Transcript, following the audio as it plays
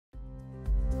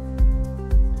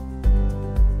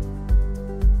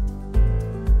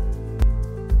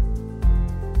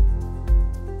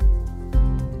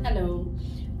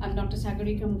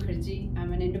Sagarika Mukherjee.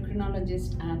 I'm an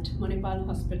endocrinologist at Manipal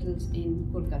Hospitals in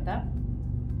Kolkata.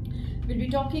 We'll be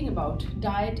talking about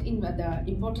diet the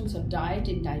importance of diet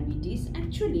in diabetes.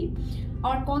 Actually,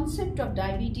 our concept of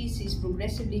diabetes is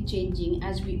progressively changing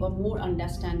as we more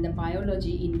understand the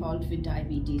biology involved with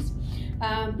diabetes.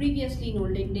 Previously, in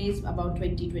olden days, about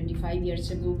 20-25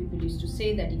 years ago, people used to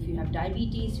say that if you have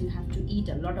diabetes, you have to eat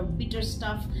a lot of bitter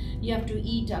stuff, you have to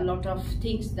eat a lot of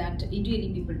things that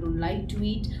really people don't like to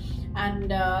eat.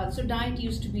 And so diet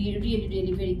used to be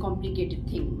really very complicated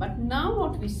thing. But now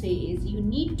what we say is you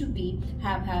need to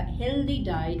have a healthy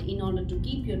diet in order to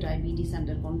keep your diabetes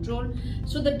under control.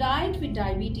 So the diet with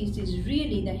diabetes is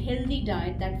really the healthy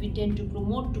diet that we tend to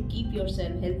promote to keep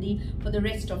yourself healthy for the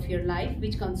rest of your life,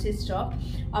 which consists of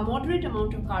a moderate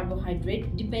amount of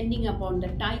carbohydrate depending upon the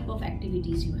type of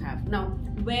activities you have. Now,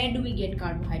 where do we get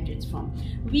carbohydrates from?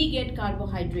 We get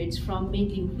carbohydrates from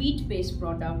mainly wheat-based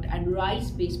product and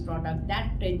rice-based product.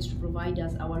 That tends to provide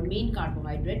us our main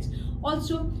carbohydrates.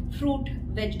 Also, fruit,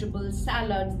 vegetables,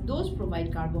 salads, those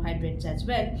provide carbohydrates as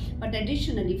well. But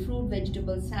additionally, fruit,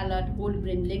 vegetables, salad, whole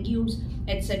grain legumes,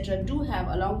 etc. do have,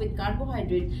 along with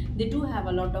carbohydrate, they do have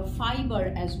a lot of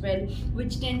fiber as well,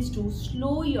 which tends to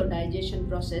slow your digestion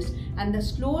process. And the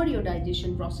slower your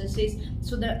digestion process is,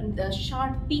 so the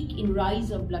sharp peak in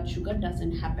rise of blood sugar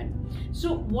doesn't happen.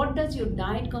 So what does your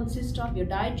diet consist of? Your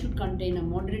diet should contain a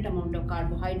moderate amount of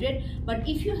carbohydrate. But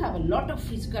if you have a lot of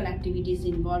physical activities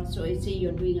involved, so say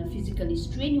you're doing a physically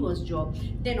strenuous job,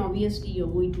 then obviously you're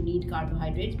going to need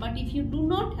carbohydrates. But if you do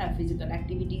not have physical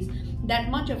activities, that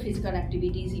much of physical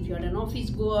activities, if you're an office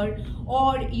goer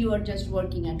or you are just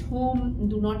working at home,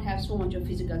 do not have so much of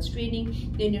physical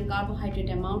straining, then your carbohydrate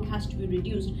amount has to be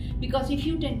reduced. Because if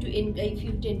you tend to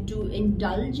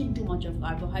indulge in too much of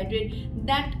carbohydrate,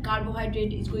 that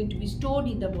carbohydrate is going to be stored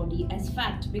in the body as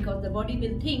fat, because the body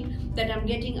will think that I'm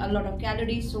getting a lot of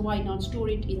calories, so why not store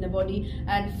it in the body?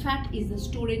 And fat is the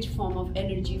storage form of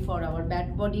energy for our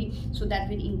body, so that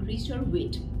will increase your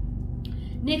weight.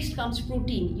 Next comes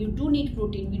protein. You do need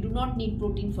protein. We do not need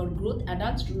protein for growth.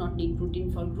 Adults do not need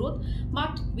protein for growth,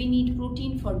 but we need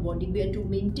protein for body, to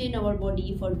maintain our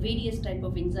body, for various type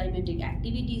of enzymatic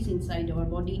activities inside our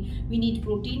body. We need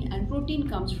protein, and protein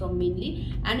comes from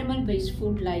mainly animal-based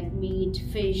food like meat,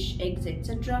 fish, eggs,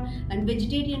 etc. and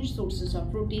vegetarian sources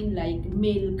of protein like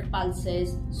milk,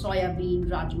 pulses, soya bean,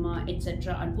 rajma,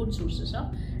 etc. are good sources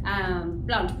of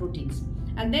plant proteins.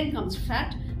 And then comes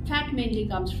fat. Fat mainly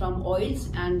comes from oils,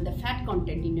 and the fat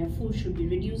content in your food should be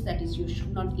reduced. That is, you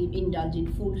should not indulge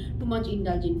in food, too much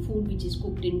indulge in food which is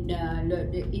cooked in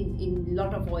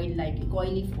lot of oil, like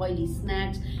oily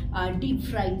snacks, deep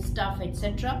fried stuff,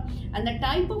 etc. And the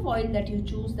type of oil that you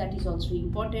choose, that is also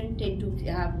important. Tend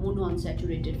to have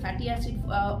monounsaturated fatty acid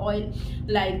oil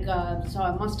like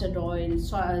mustard oil,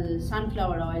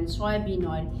 sunflower oil, soybean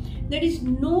oil. There is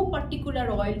no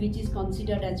particular oil which is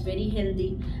considered as very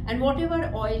healthy, and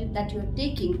whatever oil that you are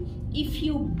taking, if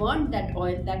you burn that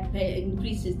oil, that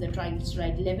increases the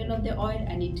triglyceride level of the oil,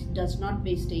 and it does not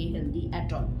stay healthy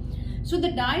at all. So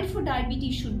the diet for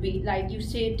diabetes should be, like you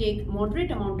say, take moderate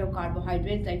amount of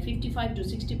carbohydrates, like 55 to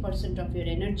 60% of your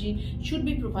energy should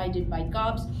be provided by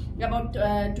carbs. About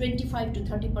 25 to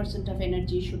 30% of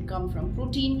energy should come from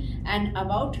protein, and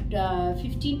about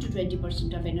 15 to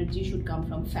 20% of energy should come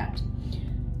from fat.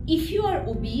 If you are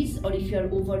obese or if you are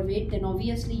overweight, then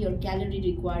obviously your calorie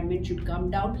requirement should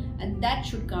come down, and that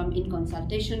should come in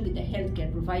consultation with a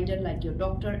healthcare provider like your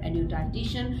doctor and your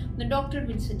dietitian. The doctor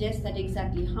will suggest that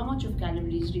exactly how much of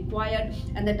calories is required,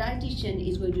 and the dietitian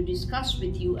is going to discuss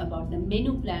with you about the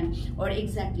menu plan or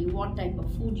exactly what type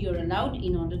of food you're allowed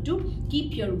in order to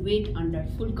keep your weight under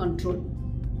full control.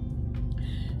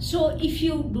 So if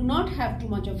you do not have too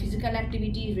much of physical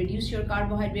activity, reduce your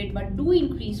carbohydrate, but do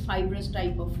increase fibrous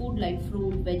type of food like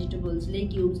fruit, vegetables,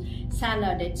 legumes,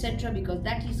 salad, etc., because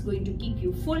that is going to keep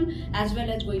you full, as well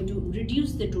as going to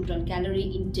reduce the total calorie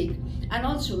intake. And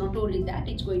also, not only that,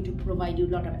 it's going to provide you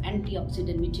a lot of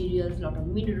antioxidant materials, a lot of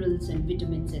minerals and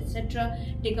vitamins, etc.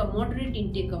 Take a moderate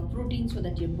intake of protein so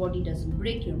that your body doesn't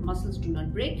break, your muscles do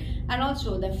not break. And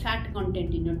also, the fat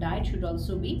content in your diet should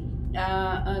also be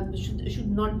should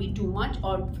not be too much,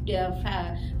 or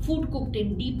food cooked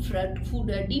in deep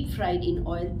fried in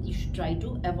oil. You should try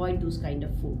to avoid those kind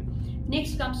of food.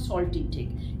 Next comes salt intake.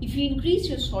 If you increase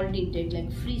your salt intake,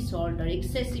 like free salt or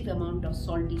excessive amount of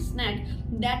salty snack,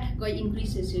 that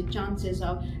increases your chances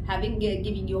of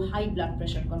giving you high blood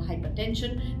pressure called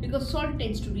hypertension, because salt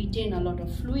tends to retain a lot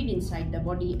of fluid inside the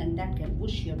body, and that can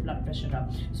push your blood pressure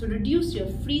up. So reduce your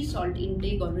free salt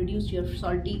intake, or reduce your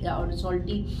salty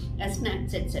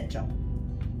snacks, etc.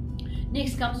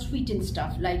 Next comes sweetened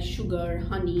stuff like sugar,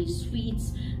 honey,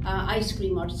 sweets, ice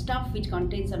cream or stuff which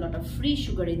contains a lot of free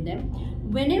sugar in them.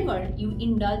 Whenever you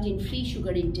indulge in free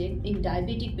sugar intake in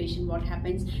diabetic patient, what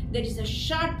happens? There is a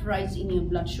sharp rise in your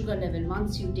blood sugar level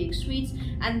once you take sweets,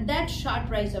 and that sharp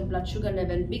rise of blood sugar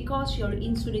level, because your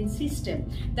insulin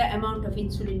system, the amount of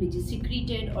insulin which is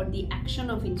secreted or the action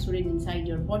of insulin inside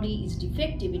your body is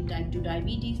defective in type 2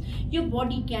 diabetes, your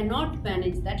body cannot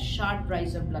manage that sharp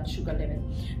rise of blood sugar level.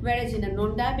 Whereas in a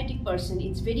non-diabetic person,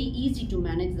 it's very easy to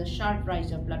manage the sharp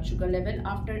rise of blood sugar level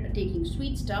after taking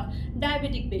sweet stuff.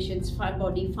 Diabetic patients'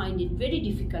 body find it very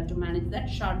difficult to manage that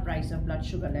sharp rise of blood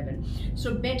sugar level.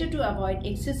 So better to avoid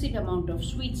excessive amount of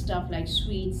sweet stuff like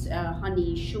sweets,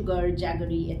 honey, sugar,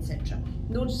 jaggery, etc.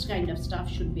 Those kind of stuff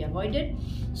should be avoided.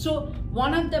 So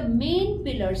one of the main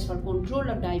pillars for control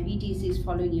of diabetes is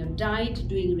following your diet,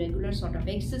 doing regular sort of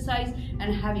exercise,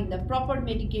 and having the proper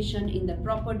medication in the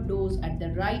proper dose at the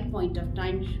right point of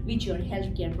time, which your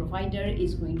healthcare provider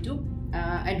is going to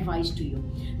advise to you.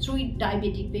 So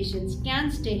diabetic patients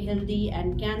can stay healthy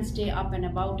and can stay up and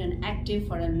about and active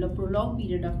for a prolonged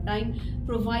period of time,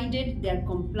 provided they are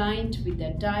compliant with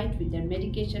their diet, with their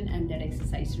medication and their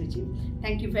exercise regime.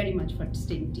 Thank you very much for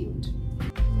staying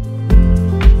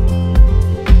tuned.